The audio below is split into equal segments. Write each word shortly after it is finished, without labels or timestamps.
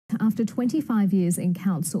After 25 years in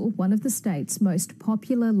council, one of the state's most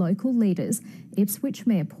popular local leaders, Ipswich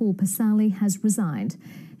Mayor Paul Pisasale, has resigned.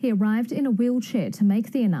 He arrived in a wheelchair to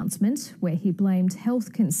make the announcement, where he blamed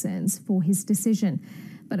health concerns for his decision.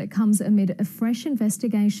 But it comes amid a fresh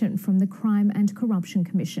investigation from the Crime and Corruption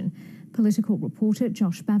Commission. Political reporter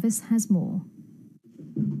Josh Bavis has more.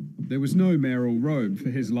 There was no mayoral robe for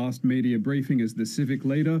his last media briefing as the civic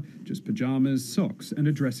leader, just pyjamas, socks and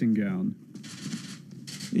a dressing gown.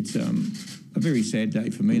 It's a very sad day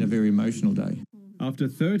for me and a very emotional day. After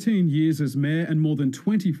 13 years as mayor and more than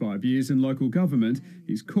 25 years in local government,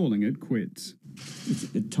 he's calling it quits.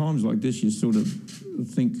 It's at times like this you sort of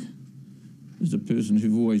think, as a person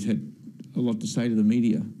who've always had a lot to say to the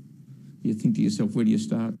media, you think to yourself, where do you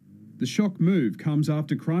start? The shock move comes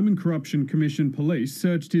after Crime and Corruption Commission police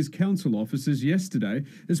searched his council offices yesterday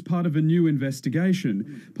as part of a new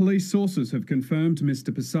investigation. Police sources have confirmed Mr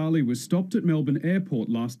Pisasale was stopped at Melbourne Airport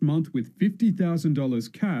last month with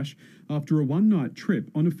 $50,000 cash after a one-night trip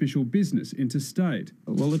on official business interstate.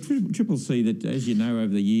 Well, the Triple C, that, as you know,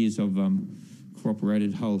 over the years I've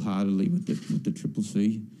cooperated wholeheartedly with the Triple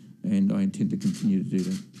C, and I intend to continue to do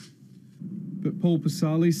that. But Paul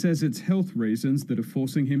Pisasale says it's health reasons that are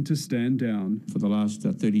forcing him to stand down. For the last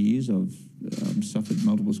 30 years, I've suffered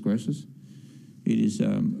multiple sclerosis. It is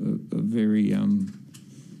a very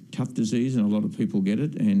tough disease, and a lot of people get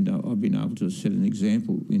it, and I've been able to set an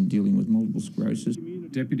example in dealing with multiple sclerosis.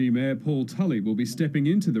 Deputy Mayor Paul Tully will be stepping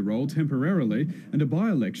into the role temporarily, and a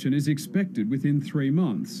by-election is expected within 3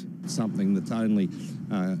 months. Something that's only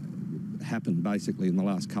happened basically in the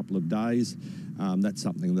last couple of days. That's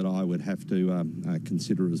something that I would have to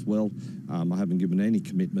consider as well. I haven't given any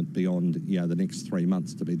commitment beyond the next 3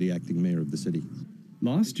 months to be the acting mayor of the city.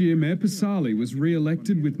 Last year, Mayor Pisasale was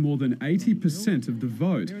re-elected with more than 80% of the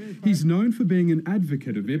vote. He's known for being an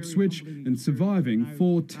advocate of Ipswich and surviving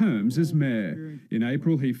 4 terms as mayor. In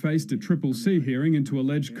April, he faced a Triple C hearing into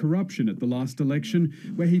alleged corruption at the last election,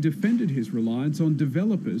 where he defended his reliance on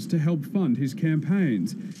developers to help fund his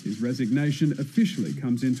campaigns. His resignation officially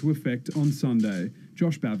comes into effect on Sunday.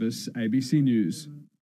 Josh Bavis, ABC News.